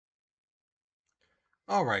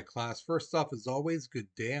All right, class. First off, as always, good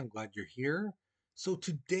day. I'm glad you're here. So,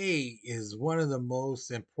 today is one of the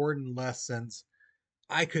most important lessons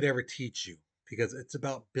I could ever teach you because it's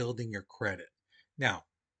about building your credit. Now,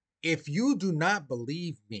 if you do not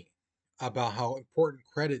believe me about how important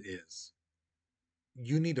credit is,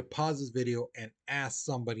 you need to pause this video and ask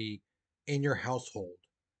somebody in your household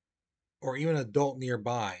or even an adult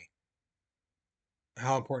nearby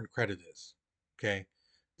how important credit is. Okay.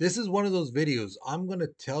 This is one of those videos I'm going to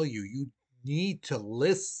tell you, you need to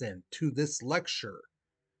listen to this lecture.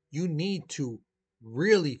 You need to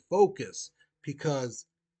really focus because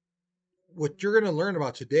what you're going to learn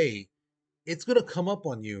about today, it's going to come up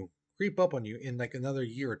on you, creep up on you in like another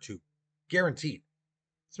year or two, guaranteed.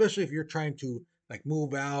 Especially if you're trying to like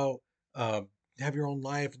move out, uh, have your own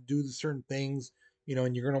life, do certain things,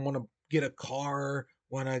 and you're going to want to get a car,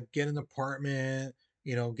 want to get an apartment,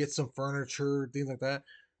 get some furniture, things like that.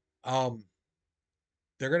 Um,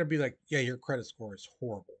 they're going to be like, yeah, your credit score is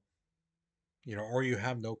horrible, or you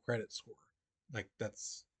have no credit score. Like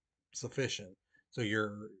that's sufficient. So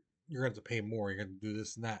you're going to pay more. You're going to do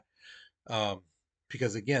this and that. Um,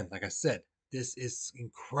 because again, like I said, this is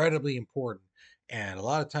incredibly important. And a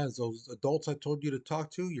lot of times, those adults I told you to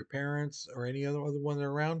talk to, your parents or any other one that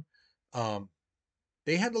are around, um,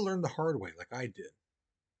 they had to learn the hard way, like I did.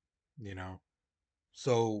 You know,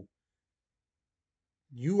 so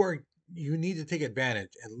you are you need to take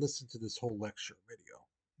advantage and listen to this whole lecture video.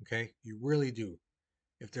 Okay, you really do.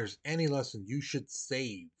 If there's any lesson you should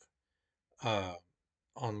save, uh,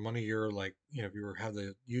 on one of your, like, if you have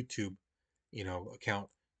the YouTube, account,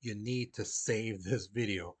 you need to save this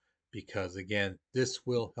video because again, this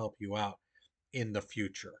will help you out in the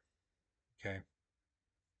future. Okay.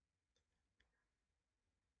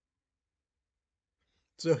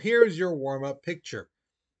 So here's your warm-up picture.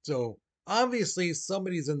 So obviously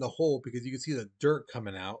somebody's in the hole because you can see the dirt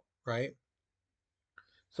coming out, right?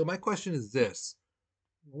 So my question is this.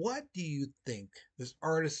 What do you think this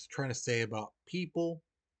artist is trying to say about people,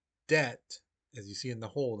 debt, as you see in the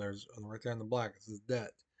hole, there's right there in the black, it says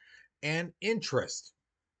debt, and interest?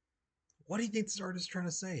 What do you think this artist is trying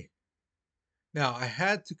to say? Now, I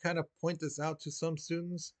had to kind of point this out to some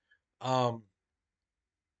students. Um,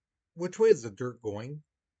 which way is the dirt going?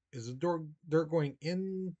 Is the dirt going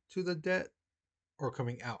into the debt or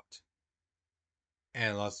coming out?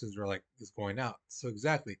 And a lot of students are like, it's going out. So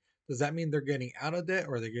exactly. Does that mean they're getting out of debt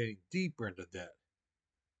or are they getting deeper into debt?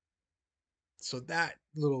 So that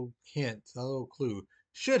little hint, that little clue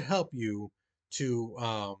should help you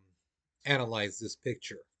to analyze this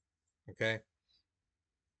picture. Okay.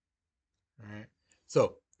 All right.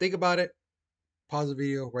 So think about it. Pause the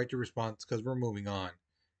video, write your response because we're moving on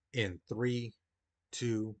in three,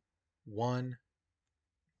 two, one.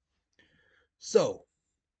 So,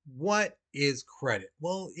 what is credit?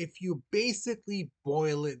 Well, if you basically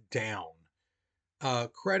boil it down,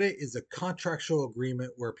 credit is a contractual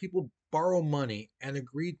agreement where people borrow money and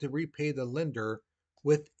agree to repay the lender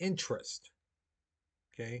with interest.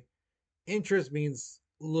 Okay. Interest means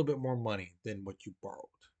a little bit more money than what you borrowed.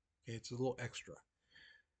 Okay. It's a little extra.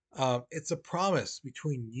 It's a promise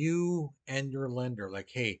between you and your lender. Like,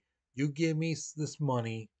 hey, you give me this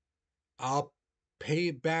money, I'll pay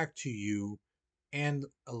it back to you and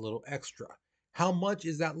a little extra. How much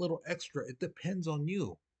is that little extra? It depends on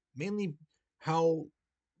you. Mainly how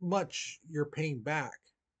much you're paying back,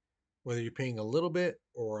 whether you're paying a little bit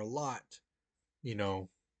or a lot, you know,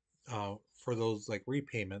 for those like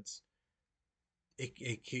repayments, it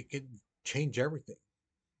could change everything.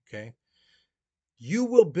 Okay. You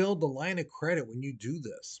will build a line of credit when you do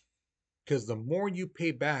this because the more you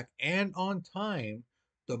pay back and on time,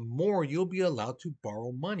 the more you'll be allowed to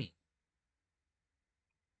borrow money.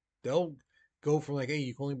 They'll go from like, hey,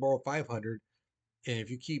 you can only borrow 500, and if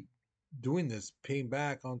you keep doing this, paying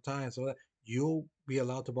back on time, so that you'll be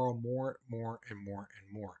allowed to borrow more, more, and more,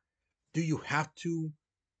 and more. Do you have to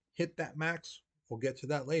hit that max? We'll get to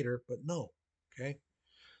that later, but no. Okay.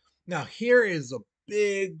 Now here is a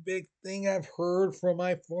big thing I've heard from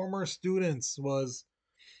my former students was,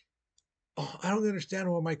 oh, I don't understand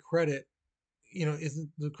why my credit, isn't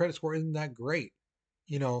the credit score isn't that great.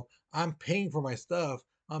 I'm paying for my stuff.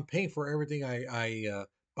 I'm paying for everything I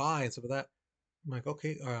buy and stuff like that. I'm like,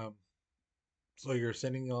 okay, so you're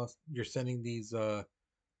sending these the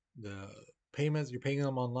payments, you're paying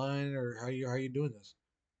them online, or how you doing this?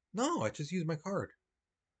 No, I just use my card.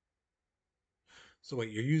 So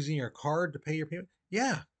wait, you're using your card to pay your payment?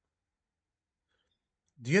 Yeah.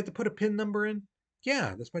 Do you have to put a PIN number in?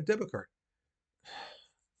 Yeah, that's my debit card.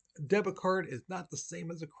 Debit card is not the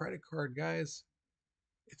same as a credit card, guys.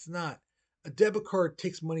 It's not. A debit card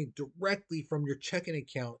takes money directly from your checking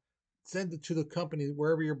account, send it to the company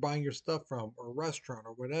wherever you're buying your stuff from, or restaurant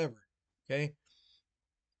or whatever. Okay.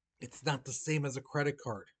 It's not the same as a credit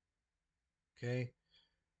card. Okay.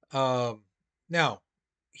 Um, Now,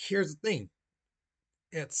 here's the thing.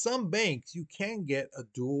 At some banks, you can get a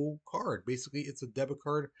dual card. Basically, it's a debit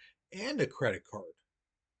card and a credit card,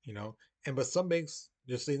 you know. And but some banks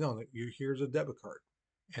just say no, you here's a debit card,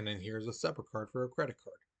 and then here's a separate card for a credit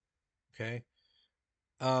card. Okay.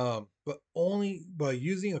 But only by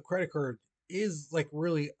using a credit card is like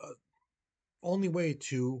really a only way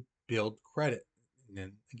to build credit. And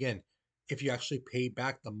then again, if you actually pay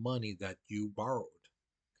back the money that you borrowed.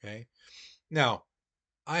 Okay. Now,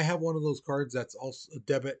 I have one of those cards that's also a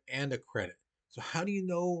debit and a credit. So how do you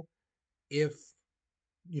know if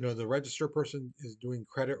the register person is doing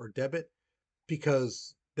credit or debit?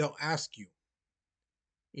 Because they'll ask you,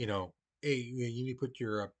 you know, hey, you need to put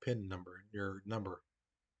your PIN number, your number.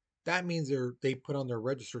 That means they put on their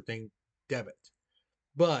register thing debit.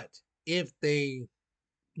 But if they,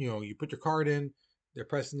 you put your card in, they're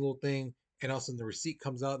pressing the little thing, and all of a sudden the receipt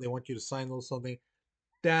comes out, they want you to sign a little something,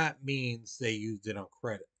 that means they used it on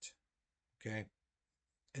credit. Okay.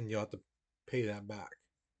 And you'll have to pay that back.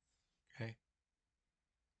 Okay.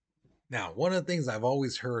 Now, one of the things I've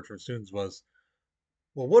always heard from students was,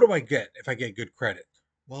 well, what do I get if I get good credit?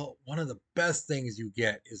 Well, one of the best things you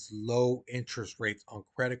get is low interest rates on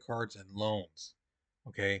credit cards and loans.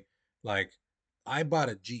 Okay. Like I bought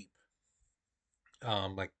a Jeep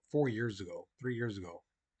like 4 years ago, 3 years ago,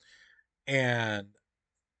 and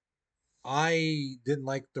I didn't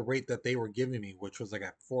like the rate that they were giving me, which was like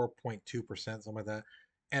at 4.2%, something like that.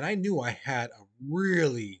 And I knew I had a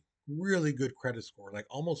really, really good credit score, like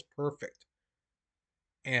almost perfect.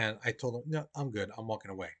 And I told them, no, I'm good. I'm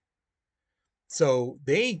walking away. So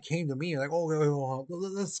they came to me like, oh,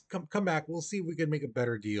 let's come back. We'll see if we can make a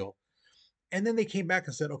better deal. And then they came back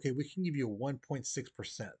and said, okay, we can give you a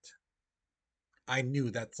 1.6%. I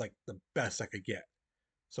knew that's like the best I could get.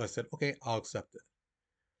 So I said, okay, I'll accept it.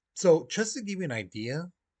 So just to give you an idea,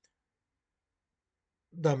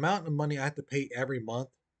 the amount of money I have to pay every month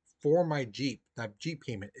for my Jeep, that Jeep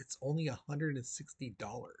payment, it's only $160.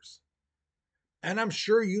 And I'm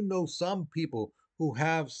sure you know some people who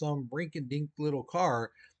have some rink-a-dink little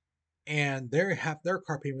car and they have their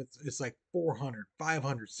car payments is like 400,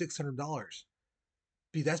 500, $600.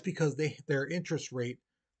 That's because their interest rate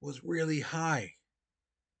was really high,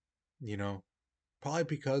 you know, probably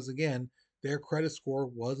because again, their credit score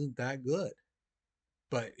wasn't that good.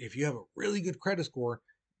 But if you have a really good credit score,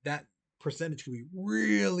 that percentage can be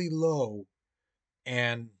really low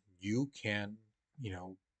and you can, you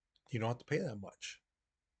know, you don't have to pay that much.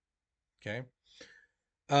 Okay.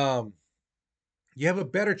 Um, you have a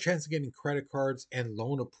better chance of getting credit cards and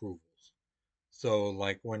loan approvals. So,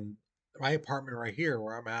 like when my apartment right here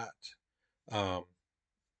where I'm at, um,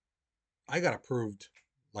 I got approved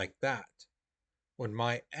like that. When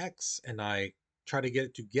my ex and I tried to get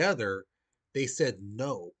it together, they said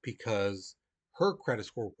no because her credit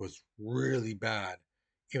score was really bad,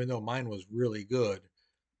 even though mine was really good.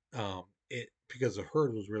 It because of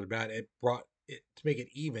hers was really bad. It brought it to make it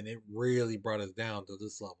even. It really brought us down to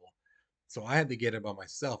this level. So I had to get it by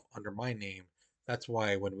myself under my name. That's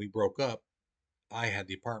why when we broke up, I had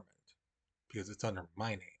the apartment because it's under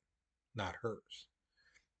my name, not hers.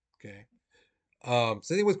 Okay.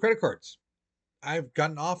 Same thing with credit cards. I've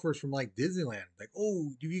gotten offers from like Disneyland, like, oh,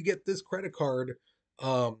 do you get this credit card?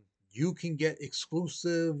 Um, you can get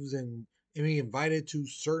exclusives and be invited to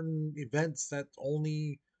certain events that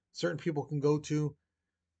only certain people can go to.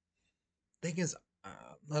 Thing is, I'm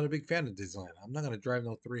not a big fan of Disneyland. I'm not gonna drive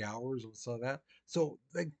no 3 hours and stuff like that. So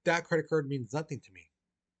like that credit card means nothing to me,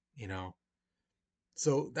 you know.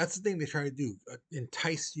 So that's the thing they try to do,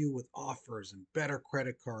 entice you with offers and better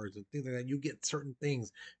credit cards and things like that. You get certain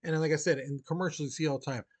things, and then, like I said, in commercials you see all the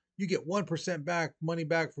time, you get 1% back, money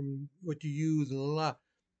back from what you use, and blah, blah.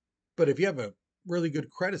 But if you have a really good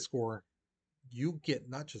credit score, you get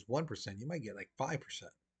not just 1%, you might get like 5%,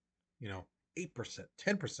 8%,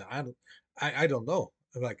 10%. I don't know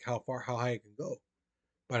like how high it can go,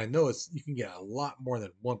 but I know it's you can get a lot more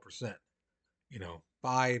than 1%.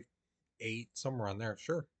 5, 8, somewhere on there.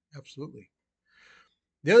 Sure, absolutely.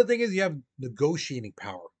 The other thing is you have negotiating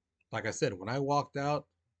power. Like I said, when I walked out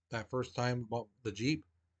that first time about the Jeep,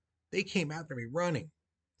 they came after me running.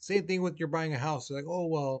 Same thing with you're buying a house. They're like, oh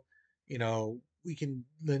well, we can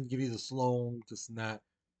then give you this loan, this and that,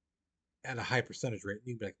 at a high percentage rate. And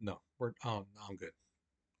you'd be like, no, I'm good.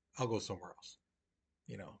 I'll go somewhere else.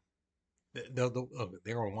 You know, they're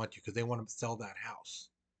gonna want you because they want to sell that house.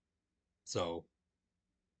 So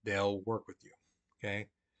they'll work with you. Okay.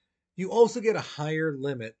 You also get a higher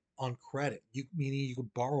limit on credit. Meaning you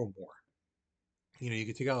can borrow more. You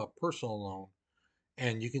can take out a personal loan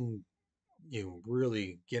and you can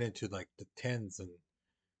really get into like the tens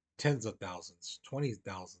of thousands,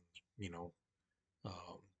 20,000,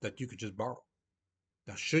 that you could just borrow.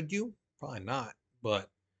 Now, should you? Probably not, but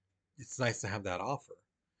it's nice to have that offer.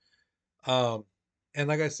 Um, and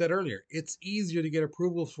like I said earlier, it's easier to get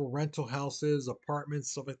approvals for rental houses,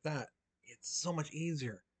 apartments, stuff like that. It's so much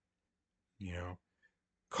easier, you know.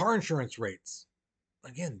 Car insurance rates.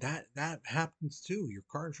 Again, that happens too. Your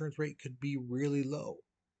car insurance rate could be really low,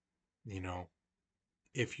 you know,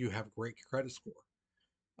 if you have great credit score.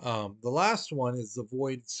 The last one is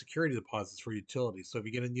avoid security deposits for utilities. So if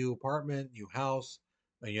you get a new apartment, new house,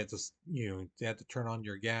 and you have to turn on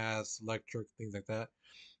your gas, electric, things like that,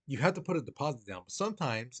 you have to put a deposit down. But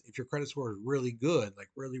sometimes, if your credit score is really good, like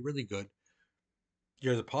really, really good,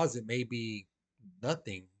 your deposit may be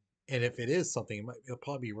nothing. And if it is something, it'll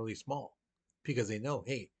probably be really small because they know,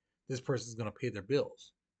 hey, this person's going to pay their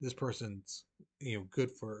bills. This person's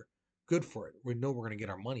good for it. We know we're going to get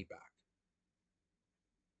our money back.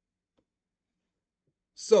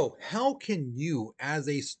 So, how can you, as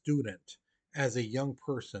a student, as a young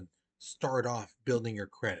person, start off building your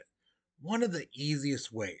credit? One of the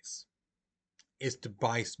easiest ways is to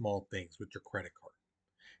buy small things with your credit card.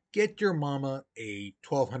 Get your mama a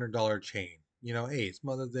 $1,200 chain. Hey, it's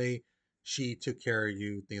Mother's Day. She took care of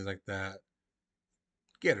you, things like that.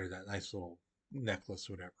 Get her that nice little necklace,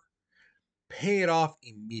 whatever. Pay it off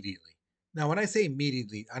immediately. Now, when I say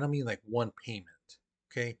immediately, I don't mean like one payment.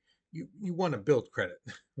 Okay. You want to build credit.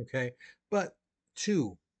 Okay. But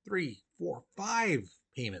two, three, four, five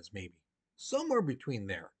payments, maybe. Somewhere between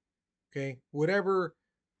there. Okay. Whatever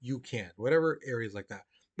you can, whatever areas like that.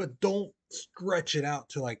 But don't stretch it out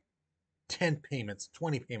to like 10 payments,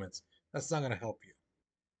 20 payments. That's not going to help you.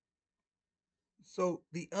 So,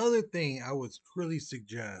 the other thing I would really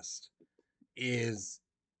suggest is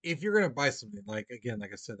if you're going to buy something, like, again,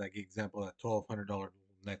 like I said, like example, that $1,200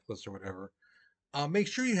 necklace or whatever, make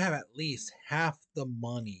sure you have at least half the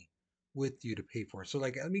money with you to pay for it. So,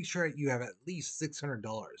 like, make sure you have at least $600.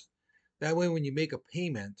 That way, when you make a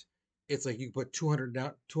payment, it's like you put 200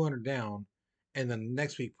 down, and then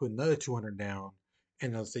next week put another 200 down,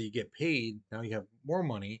 and they'll say you get paid. Now you have more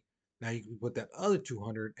money. Now you can put that other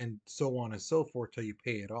 200, and so on and so forth till you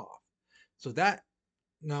pay it off. So that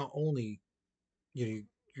not only you know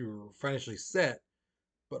you're financially set,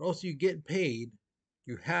 but also you get paid.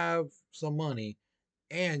 You have some money,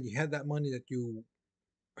 and you had that money that you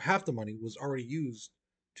half the money was already used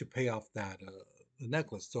to pay off that the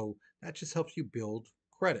necklace. So that just helps you build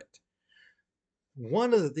credit.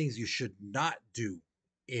 One of the things you should not do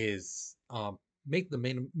is make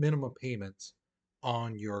the minimum payments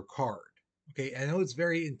on your card. Okay, I know it's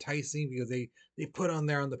very enticing because they put on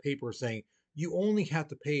there on the paper saying you only have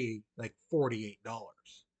to pay like $48.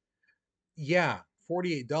 Yeah,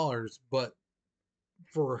 $48, but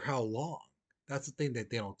for how long? That's the thing that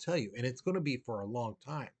they don't tell you, and it's going to be for a long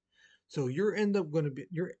time. So you're end up going to be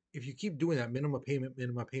you're if you keep doing that minimum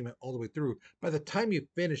payment all the way through, by the time you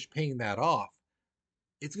finish paying that off,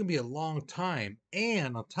 it's going to be a long time.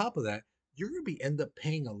 And on top of that, you're going to be end up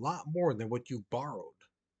paying a lot more than what you borrowed.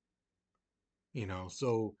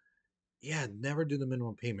 So yeah, never do the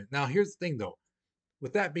minimum payment. Now, here's the thing though.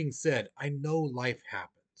 With that being said, I know life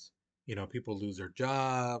happens. People lose their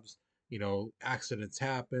jobs, accidents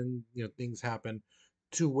happen, things happen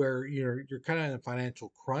to where you're kind of in a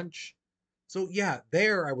financial crunch. So yeah,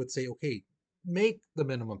 there I would say, okay, make the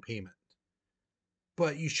minimum payment,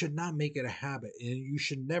 but you should not make it a habit. And you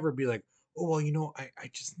should never be like, oh, well, I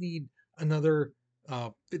just need another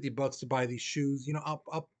 $50 to buy these shoes.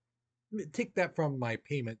 I'll take that from my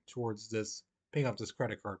payment towards this paying off this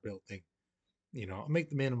credit card bill thing. I'll make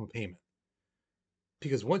the minimum payment.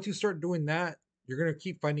 Because once you start doing that, you're going to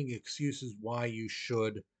keep finding excuses why you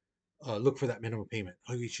should look for that minimum payment.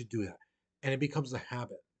 Oh, you should do that. And it becomes a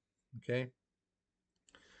habit. Okay.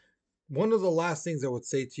 One of the last things I would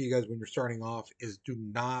say to you guys when you're starting off is do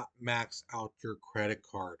not max out your credit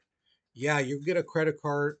card. Yeah, you get a credit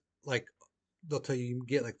card, like they'll tell you can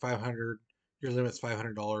get like 500, your limit's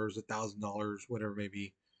 $500, $1,000, whatever it may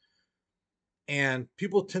be. And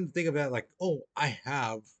people tend to think of that like, oh, I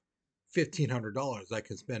have $1,500 I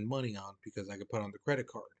can spend money on because I can put on the credit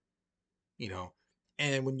card, you know.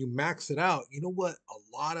 And when you max it out, you know what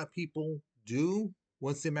a lot of people do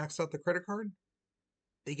once they max out the credit card?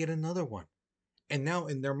 They get another one. And now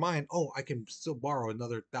in their mind, oh, I can still borrow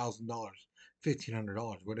another $1,000,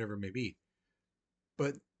 $1,500, whatever it may be.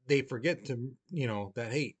 But they forget to,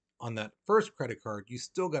 that, hey, on that first credit card, you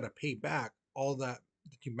still got to pay back all that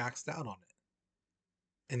you maxed out on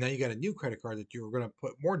it. And now you got a new credit card that you're going to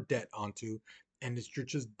put more debt onto, and you're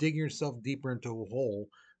just digging yourself deeper into a hole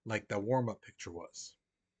like the warm up picture was.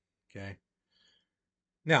 Okay.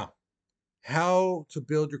 Now, how to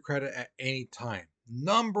build your credit at any time.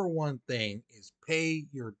 Number one thing is pay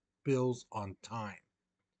your bills on time.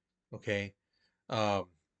 Okay. Um,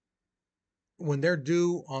 when they're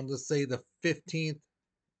due on, let's say, the 15th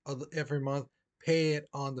of every month, pay it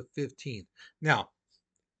on the 15th. Now,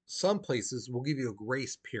 some places will give you a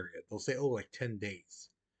grace period. They'll say, oh, like 10 days.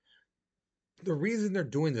 The reason they're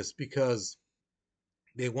doing this because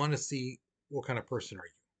they want to see what kind of person are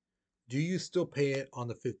you. Do you still pay it on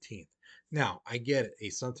the 15th? Now, I get it. Hey,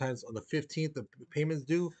 sometimes on the 15th, the payment's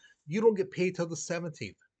due. You don't get paid till the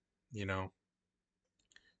 17th, you know?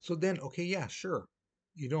 So then, okay, yeah, sure.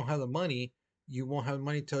 You don't have the money. You won't have the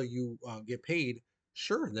money till you get paid.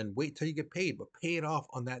 Sure, then wait till you get paid, but pay it off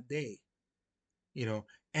on that day, you know?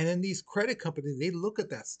 And then these credit companies, they look at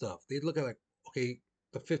that stuff. They look at like, okay,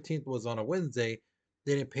 the 15th was on a Wednesday.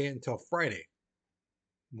 They didn't pay it until Friday.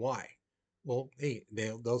 Why? Well, hey,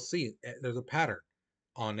 they'll see there's a pattern.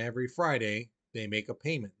 On every Friday, they make a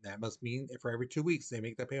payment. That must mean for every 2 weeks they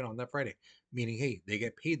make that payment on that Friday, meaning hey, they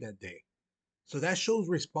get paid that day. So that shows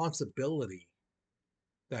responsibility.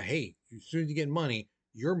 That hey, as soon as you get money,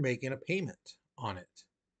 you're making a payment on it.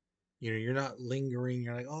 You know, you're not lingering.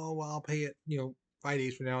 You're like, oh, well, I'll pay it. 5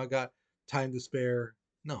 days from now, I got time to spare.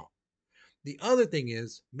 No. The other thing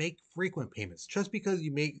is make frequent payments. Just because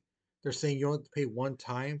they're saying you don't have to pay one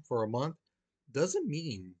time for a month, doesn't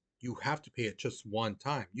mean you have to pay it just one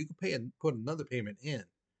time. You can pay and put another payment in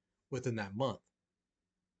within that month,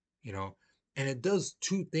 you know, and it does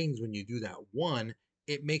two things when you do that. One,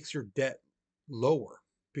 it makes your debt lower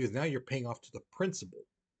because now you're paying off to the principal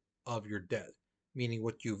of your debt, meaning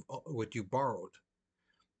what you borrowed.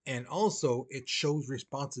 And also it shows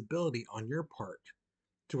responsibility on your part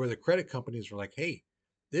to where the credit companies are like, hey,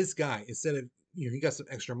 this guy, instead of, he got some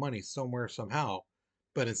extra money somewhere, somehow,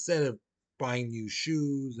 but instead of buying you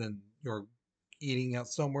shoes and or eating out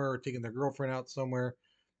somewhere or taking their girlfriend out somewhere,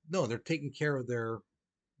 no, they're taking care of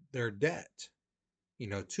their debt,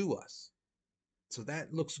 to us. So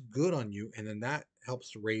that looks good on you, and then that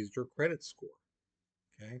helps to raise your credit score.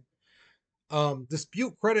 Okay.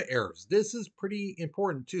 Dispute credit errors. This is pretty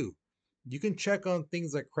important too. You can check on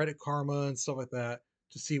things like Credit Karma and stuff like that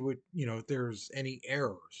to see if there's any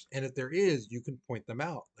errors. And if there is, you can point them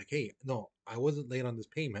out. Like, hey, no, I wasn't late on this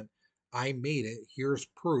payment. I made it. Here's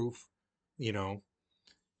proof, you know,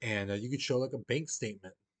 and you could show like a bank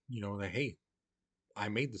statement, that, hey, I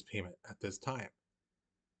made this payment at this time.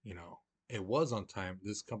 You know, it was on time.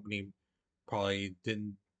 This company probably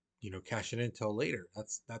didn't, cash it in until later.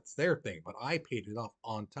 That's their thing, but I paid it off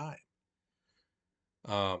on time.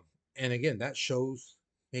 Um, and again, that shows,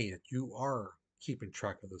 hey, that you are keeping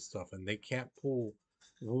track of this stuff, and they can't pull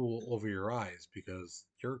wool over your eyes because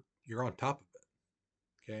you're on top of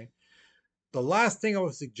it. Okay. The last thing I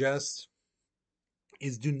would suggest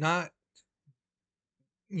is do not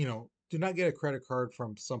get a credit card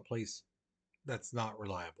from someplace that's not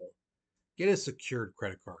reliable. Get a secured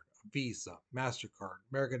credit card, a Visa, MasterCard,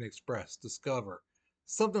 American Express, Discover,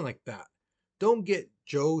 something like that. Don't get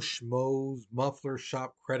Joe Schmo's muffler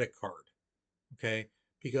shop credit card, okay?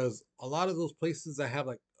 Because a lot of those places that have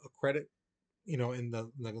like a credit, in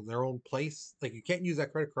their own place, like you can't use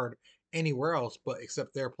that credit card anywhere else but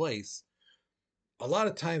except their place. A lot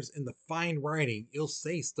of times in the fine writing, it'll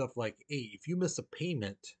say stuff like, "Hey, if you miss a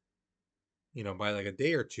payment, by like a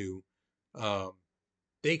day or two, um,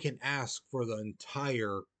 they can ask for the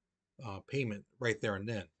entire payment right there and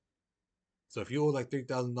then. So if you owe like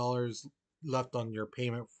 $3,000 left on your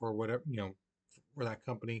payment for whatever, for that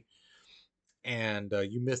company, and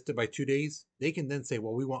you missed it by 2 days, they can then say,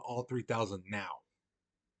 "Well, we want all 3,000 now,"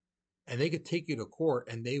 and they could take you to court,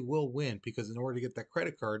 and they will win because in order to get that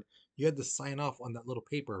credit card, you had to sign off on that little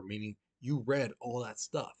paper, meaning you read all that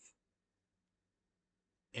stuff,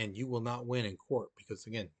 and you will not win in court because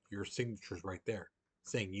again, your signature's right there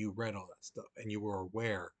saying you read all that stuff and you were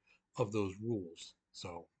aware of those rules.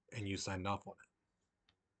 So, and you signed off on it.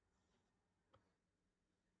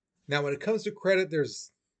 Now, when it comes to credit,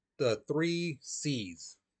 there's the three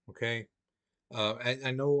C's. Okay.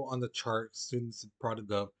 I know on the chart, students brought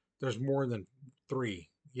it up. There's more than three.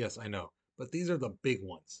 Yes, I know. But these are the big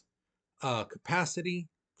ones: capacity,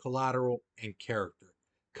 collateral, and character.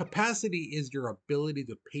 Capacity is your ability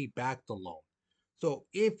to pay back the loan. So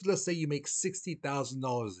if let's say you make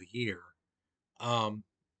 $60,000 a year, um,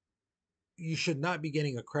 you should not be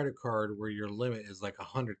getting a credit card where your limit is like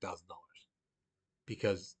 $100,000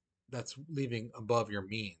 because that's leaving above your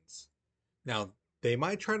means. Now, they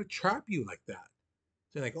might try to trap you like that.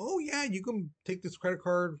 They're like, oh yeah, you can take this credit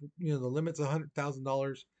card, the limit's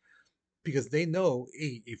 $100,000 because they know,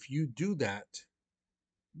 hey, if you do that,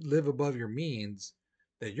 live above your means,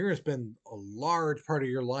 that you're going to spend a large part of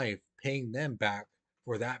your life paying them back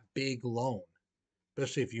for that big loan,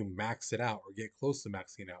 especially if you max it out or get close to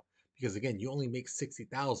maxing out. Because again, you only make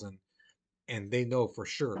 60,000 and they know for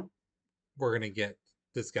sure we're going to get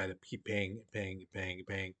this guy to keep paying, paying, paying,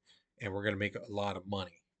 paying, and we're going to make a lot of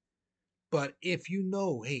money. But if you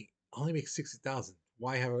know, hey, I only make 60,000,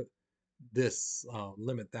 why have this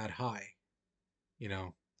limit that high?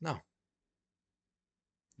 No,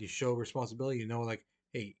 you show responsibility, like,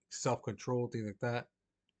 hey, self control, things like that.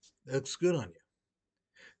 That looks good on you.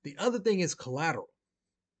 The other thing is collateral,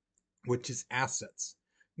 which is assets.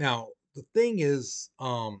 Now, the thing is,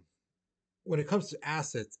 when it comes to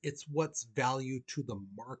assets, it's what's value to the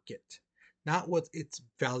market, not what its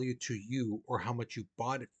value to you or how much you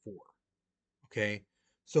bought it for. Okay.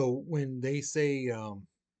 So when they say,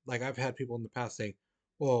 like I've had people in the past say,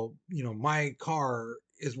 well, my car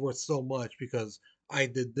is worth so much because I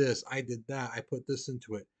did this, I did that, I put this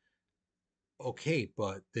into it. Okay,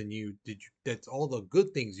 but then that's all the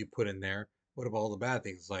good things you put in there. What about all the bad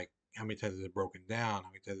things? Like how many times has it broken down? How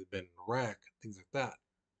many times has it been in a wreck? Things like that.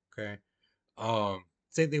 Okay.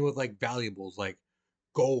 Same thing with like valuables like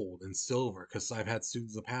gold and silver, because I've had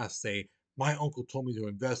students in the past say, my uncle told me to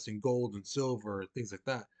invest in gold and silver, things like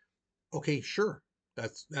that. Okay, sure.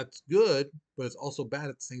 That's good, but it's also bad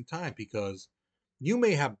at the same time because you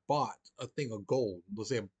may have bought a thing of gold, let's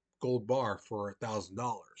say a gold bar for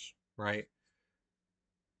 $1,000, right?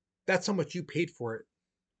 That's how much you paid for it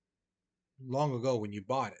long ago when you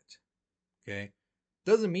bought it. Okay.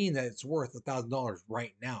 Doesn't mean that it's worth $1,000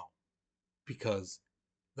 right now because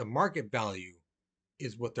the market value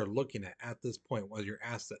is what they're looking at this point was your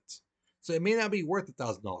assets. So it may not be worth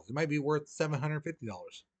 $1,000. It might be worth $750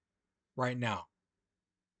 right now.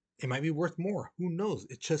 It might be worth more. Who knows?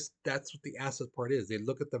 It's just that's what the asset part is. They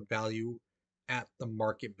look at the value at the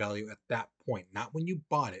market value at that point, not when you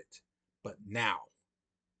bought it, but now.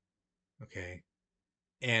 Okay.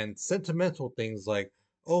 And sentimental things like,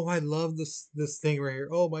 oh, I love this thing right here.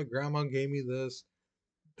 Oh, my grandma gave me this.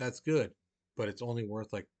 That's good, but it's only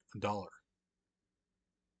worth like $1.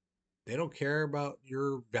 They don't care about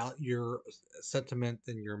your sentiment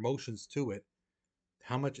and your emotions to it.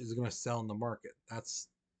 How much is it going to sell in the market? That's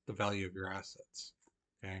the value of your assets.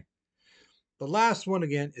 Okay. The last one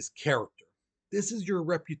again is character. This is your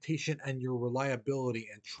reputation and your reliability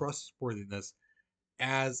and trustworthiness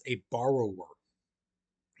as a borrower.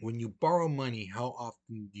 When you borrow money, how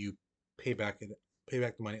often do you pay back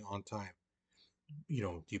the money on time?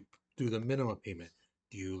 Do you do the minimum payment?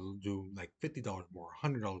 Do you do like $50 more,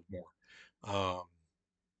 $100 more? Um,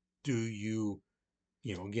 do you,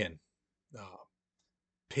 again, uh,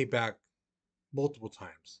 pay back multiple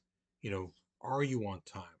times? You know, are you on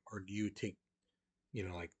time, or do you take,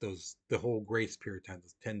 like the whole grace period time,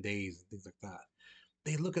 those 10 days and things like that?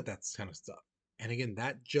 They look at that kind of stuff, and again,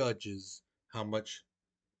 that judges how much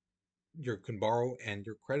you can borrow and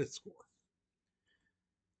your credit score.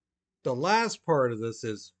 The last part of this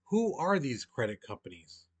is who are these credit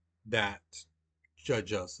companies that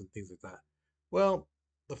judge us and things like that? Well,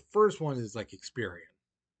 the first one is like Experian,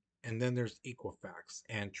 and then there's Equifax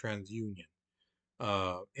and TransUnion,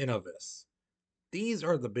 Innovis. These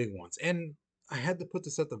are the big ones. And I had to put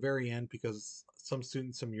this at the very end because some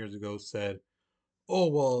students some years ago said, oh,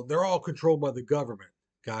 well, they're all controlled by the government.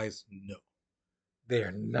 Guys, no, they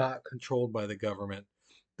are not controlled by the government.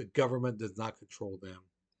 The government does not control them.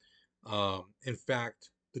 In fact,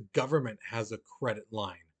 the government has a credit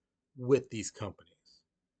line with these companies,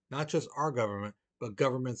 not just our government, but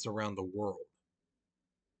governments around the world.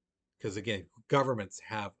 Because again, governments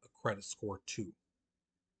have a credit score too.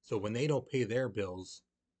 So when they don't pay their bills,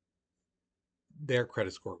 their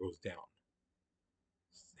credit score goes down.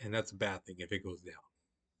 And that's a bad thing if it goes down.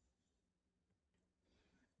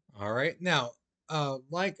 All right. Now,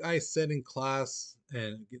 like I said in class,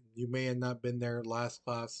 and you may have not been there last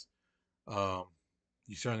class, um,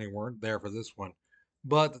 you certainly weren't there for this one.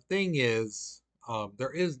 But the thing is,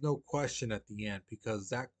 there is no question at the end because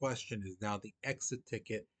that question is now the exit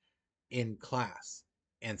ticket in class.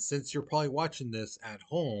 And since you're probably watching this at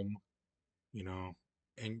home, you know,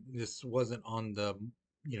 and this wasn't on the,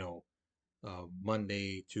 you know,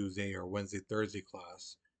 Monday, Tuesday, or Wednesday, Thursday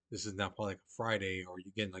class. This is now probably like a Friday, or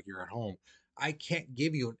you get like you're at home. I can't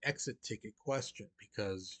give you an exit ticket question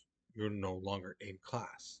because you're no longer in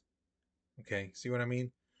class. Okay, see what I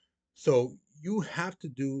mean? So you have to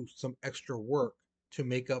do some extra work to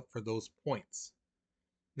make up for those points.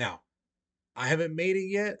 Now, I haven't made it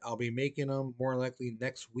yet. I'll be making them more likely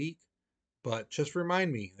next week. But just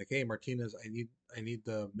remind me, like, hey Martinez, I need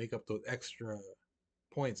to make up those extra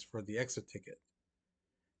points for the exit ticket,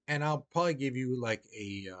 and I'll probably give you like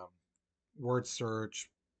a word search,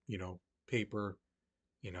 you know, paper,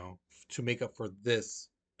 to make up for this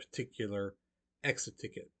particular exit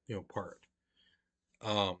ticket, part.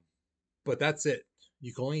 Um, but that's it.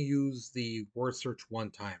 You can only use the word search one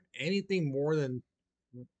time. Anything more than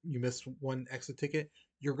you miss one exit ticket,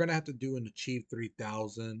 you're gonna have to do an achieve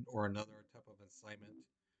 3,000 or another type of assignment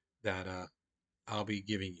that I'll be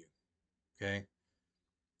giving you. Okay,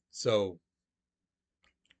 so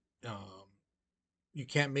um, you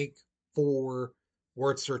can't make four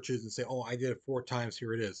word searches and say, "Oh, I did it 4 times.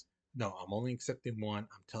 Here it is." No, I'm only accepting one.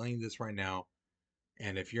 I'm telling you this right now.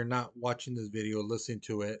 And if you're not watching this video, listening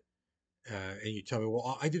to it, and you tell me,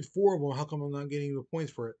 "Well, I did 4 of them. How come I'm not getting the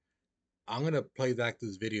points for it?" I'm gonna play back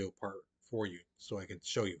this video part for you so I can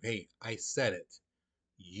show you. Hey, I said it.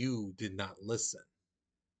 You did not listen.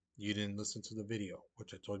 You didn't listen to the video,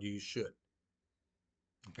 which I told you you should.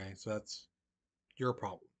 Okay, so that's your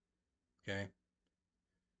problem. Okay.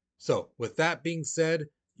 So, with that being said,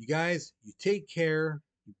 you guys, you take care,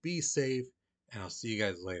 you be safe, and I'll see you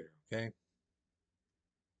guys later. Okay.